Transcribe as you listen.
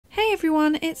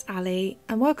everyone, it's Ali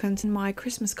and welcome to my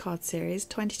Christmas card series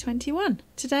 2021.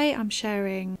 Today I'm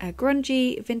sharing a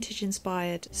grungy, vintage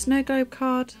inspired Snowglobe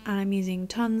card and I'm using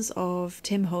tons of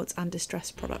Tim Holtz and Distress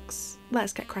products.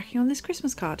 Let's get cracking on this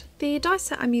Christmas card. The die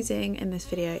set I'm using in this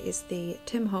video is the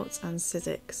Tim Holtz and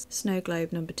Sizzix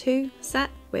Snowglobe No. 2 set,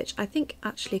 which I think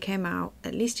actually came out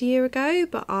at least a year ago,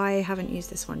 but I haven't used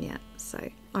this one yet, so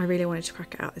I really wanted to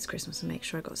crack it out this Christmas and make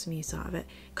sure I got some use out of it.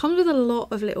 It comes with a lot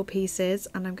of little pieces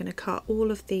and I'm going to cut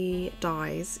all of the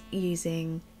dies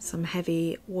using some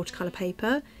heavy watercolour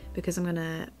paper because I'm going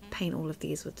to paint all of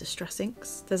these with Distress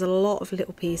inks. There's a lot of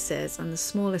little pieces and the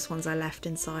smallest ones I left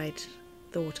inside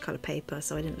the watercolour paper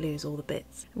so I didn't lose all the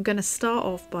bits. I'm going to start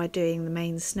off by doing the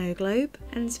main snow globe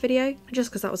in this video just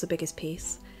because that was the biggest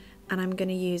piece. And I'm going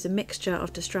to use a mixture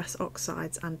of Distress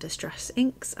Oxides and Distress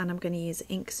inks, and I'm going to use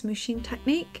ink smooshing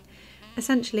technique.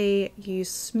 Essentially, you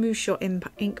smoosh your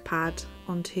ink pad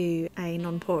onto a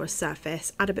non-porous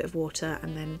surface, add a bit of water,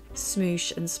 and then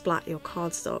smoosh and splat your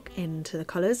cardstock into the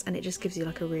colours, and it just gives you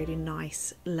like a really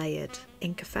nice layered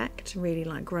ink effect, really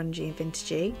like grungy and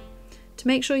vintagey. To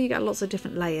make sure you get lots of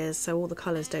different layers so all the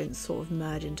colours don't sort of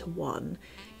merge into one,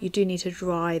 you do need to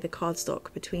dry the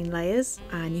cardstock between layers,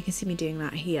 and you can see me doing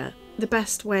that here. The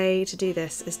best way to do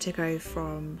this is to go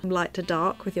from light to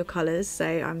dark with your colours, so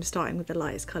I'm starting with the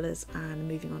lightest colours and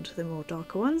moving on to the more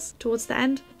darker ones towards the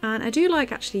end. And I do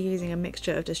like actually using a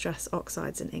mixture of Distress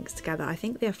Oxides and inks together. I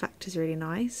think the effect is really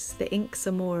nice. The inks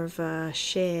are more of a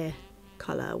sheer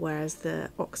colour, whereas the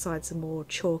oxides are more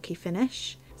chalky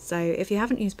finish. So if you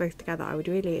haven't used both together, I would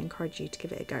really encourage you to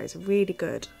give it a go. It's really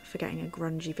good for getting a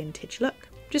grungy vintage look.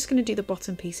 I'm just going to do the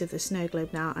bottom piece of the snow globe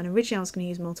now, and originally I was going to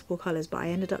use multiple colours, but I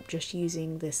ended up just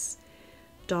using this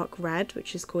dark red,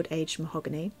 which is called Aged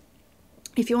Mahogany.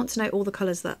 If you want to know all the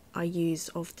colours that I use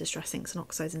of Distress inks and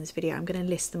oxides in this video, I'm going to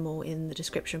list them all in the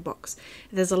description box.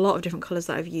 There's a lot of different colours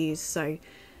that I've used, so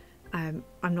I'm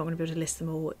not going to be able to list them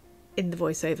all in the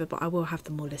voiceover, but I will have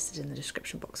them all listed in the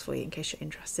description box for you in case you're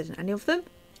interested in any of them.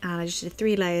 And I just did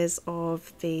 3 layers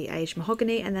of the Aged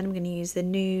Mahogany, and then I'm going to use the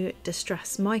new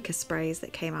Distress Mica sprays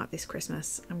that came out this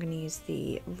Christmas. I'm going to use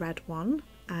the red one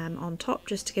on top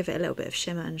just to give it a little bit of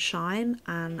shimmer and shine,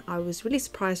 and I was really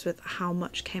surprised with how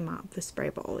much came out of the spray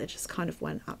bottle. It just kind of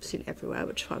went absolutely everywhere,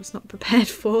 which I was not prepared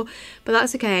for, but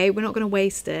that's okay, we're not going to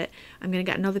waste it. I'm going to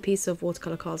get another piece of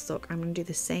watercolour cardstock. I'm going to do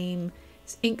the same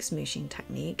ink smooshing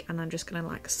technique, and I'm just going to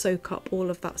like soak up all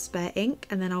of that spare ink,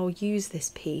 and then I'll use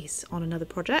this piece on another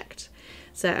project.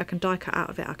 So I can die cut out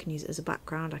of it, I can use it as a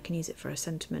background, I can use it for a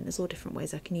sentiment. There's all different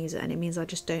ways I can use it, and it means I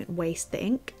just don't waste the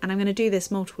ink. And I'm going to do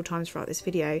this multiple times throughout this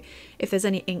video. If there's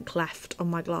any ink left on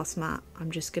my glass mat,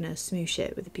 I'm just going to smoosh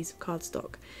it with a piece of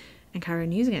cardstock and carry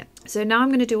on using it. So now I'm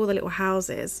going to do all the little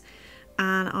houses,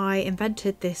 and I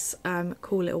invented this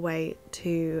cool little way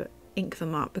to ink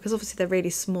them up, because obviously they're really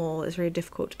small. It's really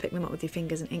difficult to pick them up with your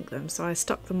fingers and ink them. So I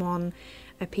stuck them on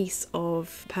a piece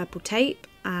of purple tape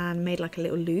and made like a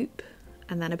little loop,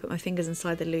 and then I put my fingers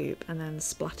inside the loop and then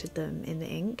splattered them in the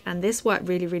ink, and this worked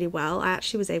really well. I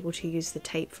actually was able to use the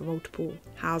tape for multiple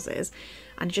houses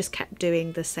and just kept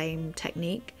doing the same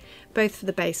technique, both for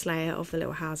the base layer of the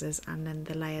little houses and then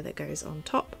the layer that goes on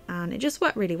top, and it just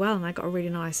worked really well, and I got a really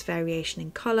nice variation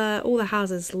in colour. All the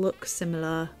houses look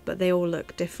similar, but they all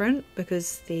look different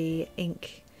because the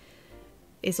ink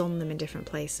is on them in different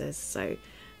places. So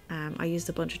I used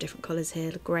a bunch of different colours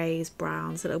here, greys,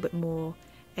 browns, a little bit more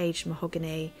Aged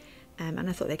Mahogany, and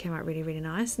I thought they came out really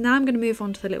nice. Now I'm going to move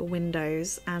on to the little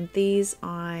windows, and these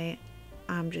I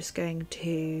am just going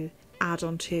to add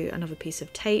onto another piece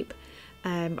of tape.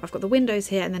 I've got the windows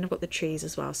here, and then I've got the trees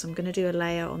as well, so I'm going to do a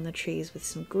layer on the trees with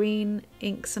some green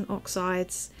inks and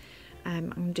oxides. I'm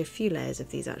going to do a few layers of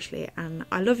these actually, and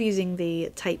I love using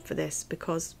the tape for this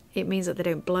because it means that they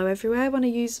don't blow everywhere when I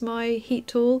use my heat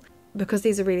tool. Because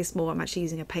these are really small, I'm actually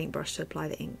using a paintbrush to apply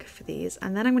the ink for these.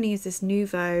 And then I'm going to use this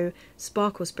Nouveau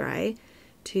sparkle spray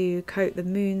to coat the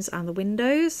moons and the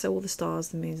windows. So all the stars,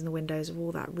 the moons and the windows are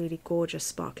all that really gorgeous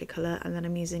sparkly colour. And then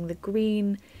I'm using the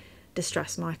green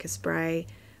Distress Mica spray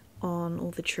on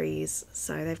all the trees,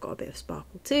 so they've got a bit of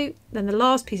sparkle too. Then the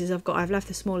last pieces I've left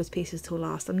the smallest pieces till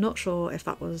last. I'm not sure if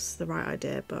that was the right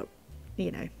idea, but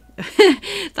you know,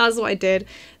 that's what I did.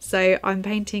 So I'm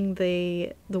painting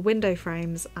the window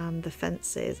frames and the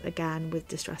fences again with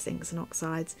Distress inks and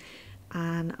oxides,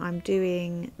 and I'm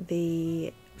doing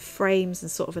the frames in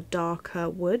sort of a darker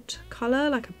wood colour,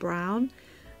 like a brown,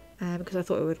 because I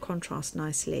thought it would contrast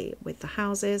nicely with the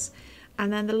houses.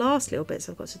 And then the last little bits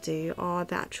I've got to do are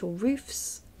the actual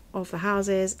roofs of the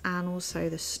houses and also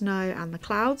the snow and the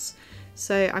clouds.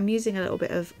 So I'm using a little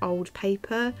bit of old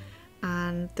paper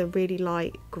and the really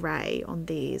light grey on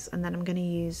these, and then I'm going to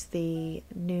use the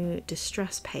new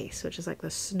Distress Paste, which is like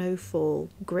the Snowfall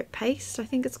Grit Paste, I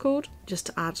think it's called, just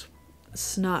to add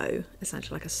snow,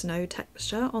 essentially like a snow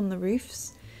texture on the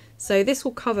roofs. So this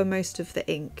will cover most of the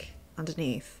ink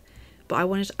underneath, but I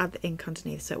wanted to add the ink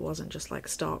underneath so it wasn't just like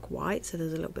stark white, so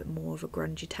there's a little bit more of a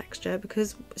grungy texture,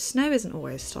 because snow isn't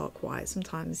always stark white.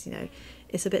 Sometimes, you know,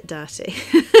 it's a bit dirty.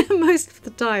 Most of the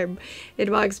time, in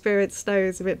my experience, snow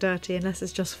is a bit dirty unless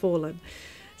it's just fallen.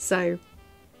 So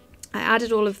I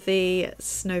added all of the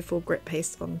Snowfall Grit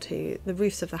Paste onto the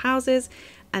roofs of the houses,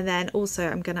 and then also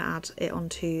I'm going to add it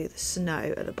onto the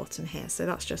snow at the bottom here. So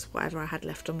that's just whatever I had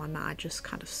left on my mat, I just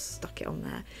kind of stuck it on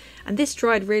there. And this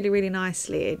dried really, really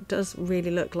nicely. It does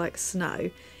really look like snow.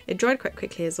 It dried quite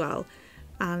quickly as well,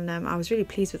 and I was really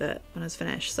pleased with it when I was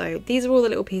finished. So these are all the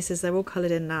little pieces, they're all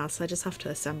coloured in now, so I just have to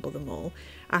assemble them all.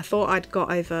 I thought I'd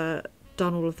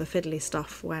done all of the fiddly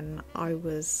stuff when I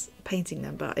was painting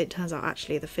them, but it turns out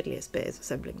actually the fiddliest bit is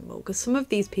assembling them all, because some of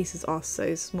these pieces are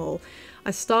so small.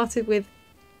 I started with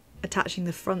attaching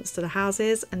the fronts to the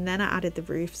houses, and then I added the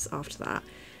roofs after that.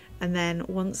 And then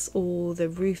once all the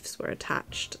roofs were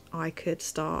attached, I could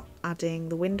start adding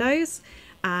the windows,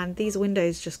 and these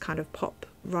windows just kind of pop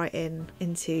right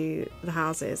into the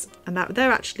houses, and that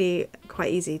they're actually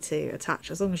quite easy to attach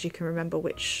as long as you can remember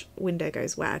which window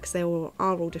goes where, because they all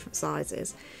are all different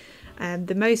sizes. And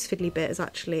the most fiddly bit is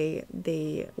actually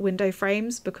the window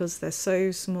frames, because they're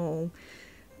so small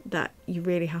that you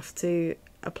really have to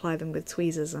apply them with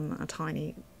tweezers and a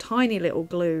tiny little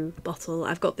glue bottle.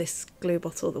 I've got this glue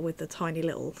bottle with the tiny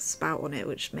little spout on it,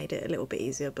 which made it a little bit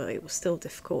easier, but it was still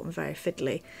difficult and very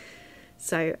fiddly.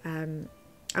 So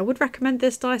I would recommend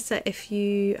this die set if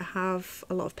you have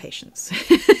a lot of patience.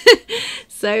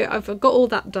 So I've got all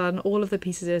that done, all of the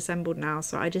pieces are assembled now,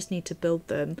 so I just need to build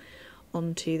them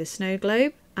onto the snow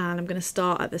globe. And I'm going to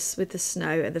start with the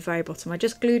snow at the very bottom. I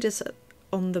just glued this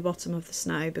on the bottom of the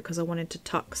snow because I wanted to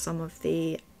tuck some of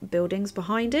the buildings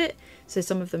behind it, so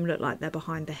some of them look like they're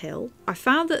behind the hill. I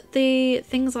found that the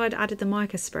things I'd added the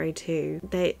mica spray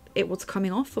to, it was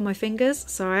coming off on my fingers,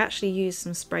 so I actually used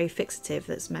some spray fixative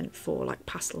that's meant for like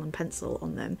pastel and pencil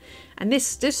on them, and this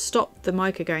stopped the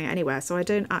mica going anywhere. So I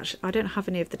don't have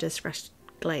any of the distressed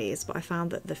glaze, but I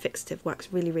found that the fixative works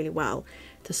really, really well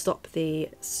to stop the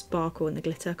sparkle and the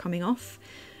glitter coming off.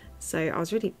 So I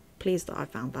was really pleased that I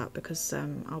found that, because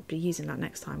I'll be using that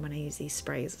next time when I use these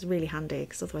sprays. It's really handy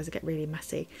because otherwise they get really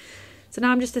messy. So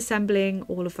now I'm just assembling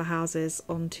all of the houses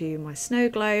onto my snow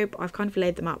globe. I've kind of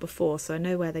laid them out before, so I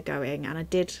know where they're going, and I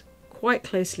did quite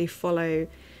closely follow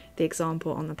the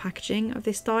example on the packaging of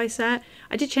this die set.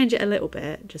 I did change it a little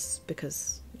bit just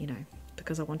because, you know,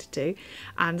 because I wanted to.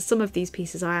 And some of these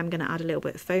pieces I am going to add a little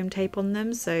bit of foam tape on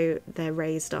them, so they're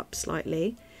raised up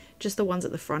slightly. Just the ones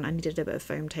at the front I needed a bit of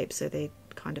foam tape so they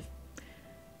kind of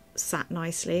sat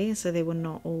nicely, so they were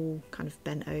not all kind of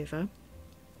bent over.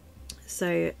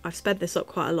 So I've sped this up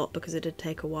quite a lot because it did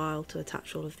take a while to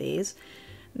attach all of these.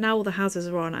 Now all the houses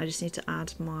are on, I just need to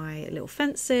add my little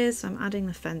fences. So I'm adding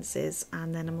the fences,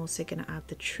 and then I'm also going to add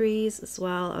the trees as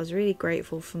well. I was really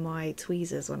grateful for my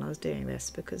tweezers when I was doing this,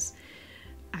 because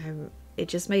it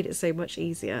just made it so much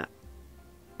easier.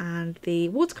 And the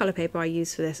watercolour paper I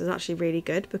used for this is actually really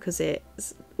good, because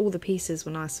all the pieces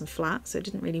were nice and flat, so it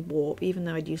didn't really warp, even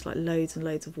though I'd used like loads and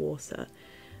loads of water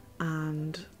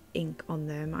and ink on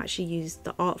them. I actually used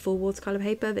the Artful watercolour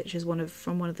paper, which is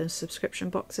from one of the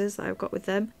subscription boxes that I've got with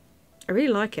them. I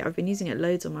really like it. I've been using it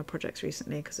loads on my projects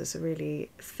recently because it's a really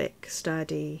thick,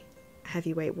 sturdy,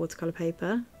 heavyweight watercolour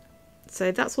paper.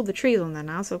 So that's all the trees on there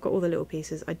now, so I've got all the little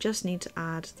pieces. I just need to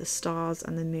add the stars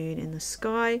and the moon in the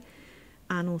sky,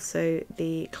 and also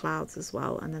the clouds as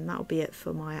well, and then that'll be it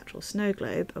for my actual snow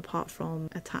globe, apart from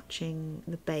attaching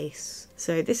the base.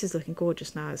 So this is looking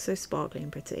gorgeous now. It's so sparkly and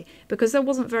pretty. Because there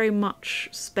wasn't very much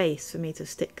space for me to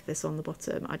stick this on the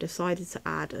bottom, I decided to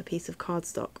add a piece of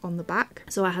cardstock on the back,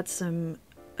 so I had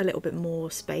a little bit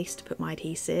more space to put my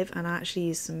adhesive, and I actually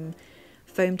used some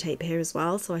foam tape here as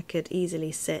well, so I could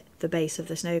easily sit the base of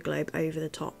the snow globe over the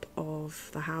top of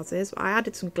the houses. I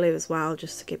added some glue as well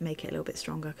just to make it a little bit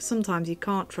stronger, because sometimes you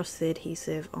can't trust the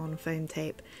adhesive on foam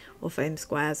tape or foam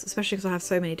squares, especially because I have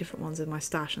so many different ones in my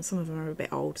stash and some of them are a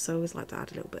bit old, so I always like to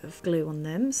add a little bit of glue on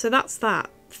them. So that's that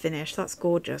finished. That's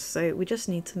gorgeous. So we just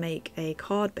need to make a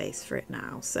card base for it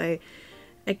now. So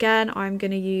again, I'm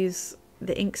going to use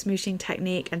the ink smooshing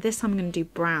technique, and this time I'm going to do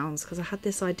browns, because I had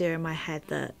this idea in my head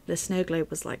that the snow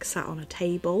globe was like sat on a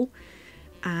table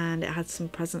and it had some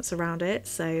presents around it,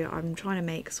 so I'm trying to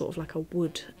make sort of like a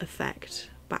wood effect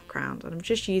background, and I'm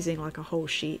just using like a whole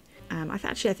sheet. I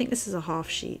think this is a half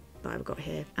sheet that I've got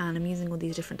here, and I'm using all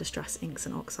these different distress inks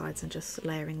and oxides and just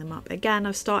layering them up. Again,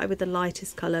 I've started with the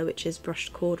lightest colour, which is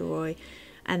brushed corduroy,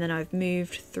 and then I've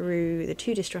moved through the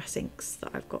 2 distress inks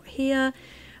that I've got here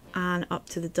and up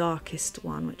to the darkest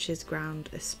one, which is ground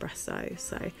espresso.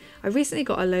 So I recently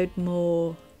got a load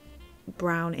more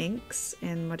brown inks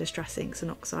in my distress inks and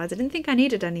oxides. I didn't think I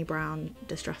needed any brown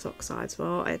distress oxides.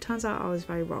 Well, it turns out I was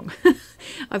very wrong.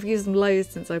 I've used them loads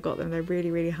since I got them. They're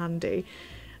really, really handy.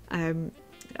 I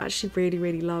actually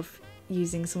really love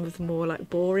using some of the more like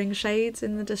boring shades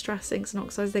in the distress inks and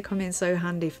oxides. They come in so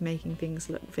handy for making things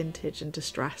look vintage and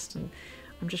distressed, and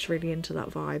I'm just really into that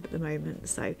vibe at the moment.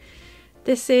 So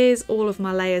this is all of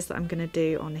my layers that I'm going to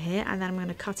do on here, and then I'm going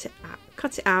to cut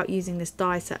it out using this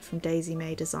die set from Daisy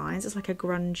May Designs. It's like a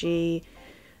grungy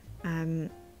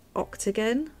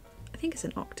octagon. I think it's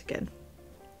an octagon.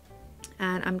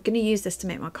 And I'm going to use this to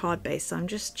make my card base, so I'm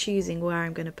just choosing where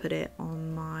I'm going to put it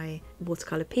on my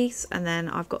watercolour piece, and then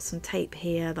I've got some tape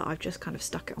here that I've just kind of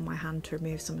stuck it on my hand to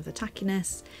remove some of the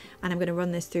tackiness, and I'm going to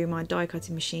run this through my die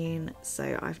cutting machine.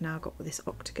 So I've now got this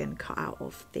octagon cut out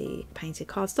of the painted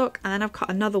cardstock, and then I've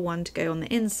cut another one to go on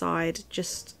the inside,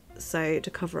 just so to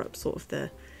cover up sort of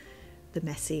the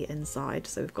messy inside,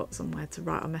 so we've got somewhere to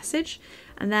write our message.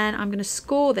 And then I'm going to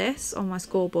score this on my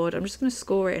scoreboard. I'm just going to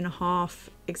score it in half,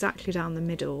 exactly down the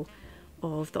middle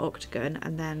of the octagon,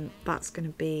 and then that's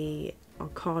going to be our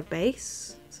card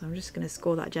base. So I'm just going to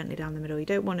score that gently down the middle. You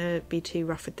don't want to be too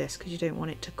rough with this because you don't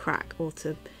want it to crack or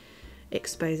to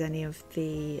expose any of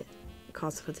the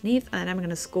cardstock underneath. And then I'm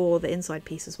going to score the inside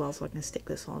piece as well, so I'm going to stick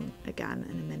this on again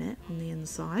in a minute on the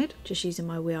inside, just using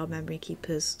my We Are Memory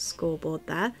Keepers scoreboard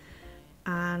there.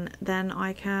 And then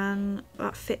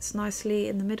that fits nicely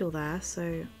in the middle there,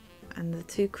 so, and the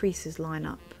 2 creases line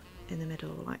up in the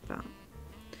middle like that.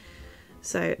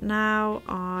 So now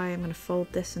I'm going to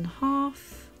fold this in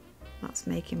half. That's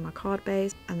making my card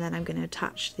base, and then I'm going to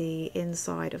attach the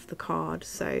inside of the card.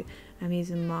 So I'm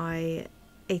using my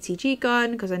ATG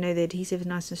gun because I know the adhesive is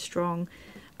nice and strong,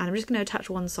 and I'm just going to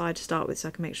attach one side to start with so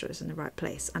I can make sure it's in the right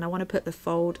place. And I want to put the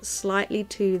fold slightly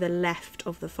to the left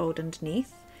of the fold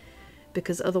underneath,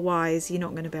 because otherwise you're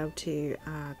not going to be able to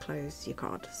close your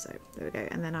card. So there we go.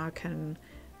 And then I can,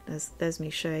 there's me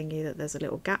showing you that there's a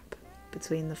little gap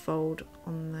between the fold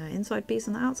on the inside piece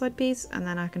and the outside piece, and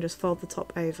then I can just fold the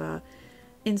top over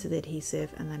into the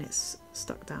adhesive, and then it's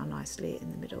stuck down nicely in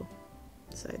the middle.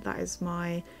 So that is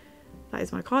my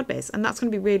card base, and that's going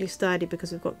to be really sturdy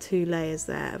because we've got 2 layers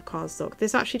there of cardstock.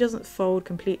 This actually doesn't fold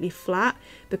completely flat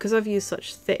because I've used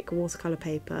such thick watercolour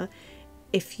paper.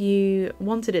 If you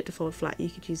wanted it to fold flat, you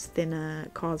could use thinner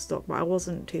cardstock, but I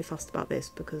wasn't too fussed about this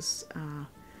because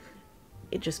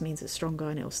it just means it's stronger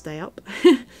and it'll stay up.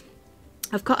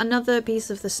 I've got another piece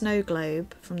of the Snowglobe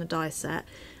from the die set,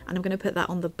 and I'm going to put that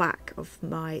on the back of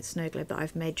my Snowglobe that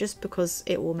I've made, just because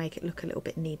it will make it look a little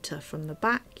bit neater from the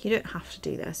back. You don't have to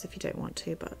do this if you don't want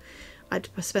to, but I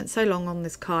spent so long on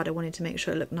this card, I wanted to make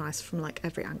sure it looked nice from like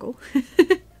every angle.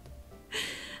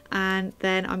 And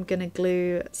then I'm going to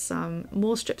glue some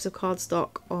more strips of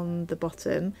cardstock on the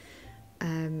bottom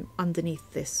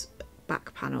underneath this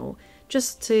back panel,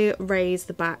 just to raise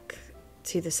the back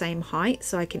to the same height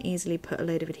so I can easily put a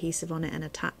load of adhesive on it and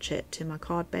attach it to my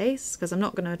card base, because I'm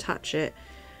not going to attach it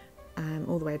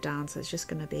all the way down, so it's just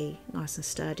going to be nice and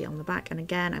sturdy on the back. And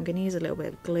again, I'm going to use a little bit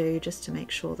of glue just to make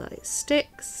sure that it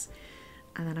sticks,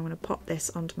 and then I'm going to pop this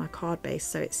onto my card base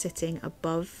so it's sitting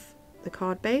above the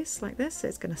card base like this, so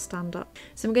it's going to stand up.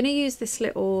 So I'm going to use this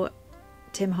little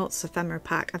Tim Holtz ephemera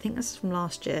pack. I think this is from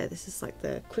last year. This is like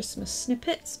the Christmas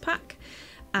snippets pack,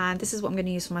 and this is what I'm going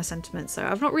to use for my sentiment. So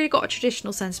I've not really got a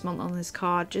traditional sentiment on this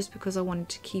card, just because I wanted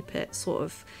to keep it sort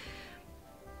of,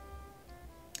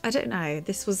 I don't know,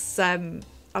 this was I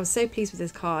was so pleased with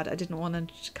this card, I didn't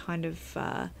want to kind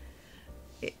of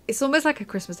it's almost like a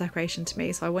Christmas decoration to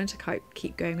me, so I wanted to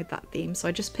keep going with that theme. So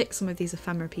I just picked some of these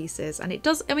ephemera pieces, and it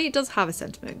does, I mean, it does have a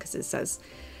sentiment because it says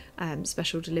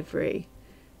special delivery,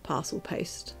 parcel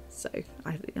post. So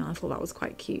I thought that was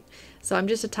quite cute. So I'm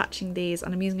just attaching these,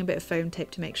 and I'm using a bit of foam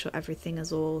tape to make sure everything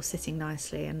is all sitting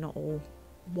nicely and not all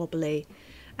wobbly,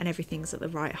 and everything's at the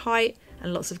right height,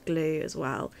 and lots of glue as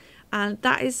well. And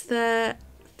that is the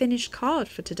finished card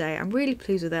for today. I'm really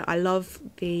pleased with it. I love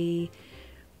the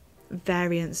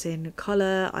variance in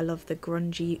colour, I love the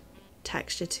grungy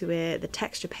texture to it, the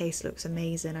texture paste looks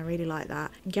amazing, I really like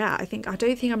that. Yeah, I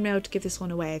don't think I'm able to give this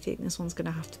one away. I think this one's going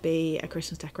to have to be a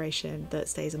Christmas decoration that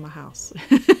stays in my house.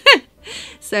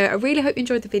 So I really hope you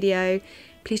enjoyed the video.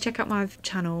 Please check out my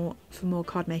channel for more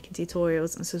card making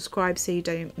tutorials, and subscribe so you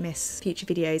don't miss future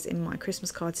videos in my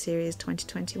Christmas card series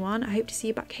 2021. I hope to see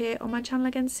you back here on my channel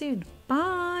again soon.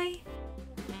 Bye!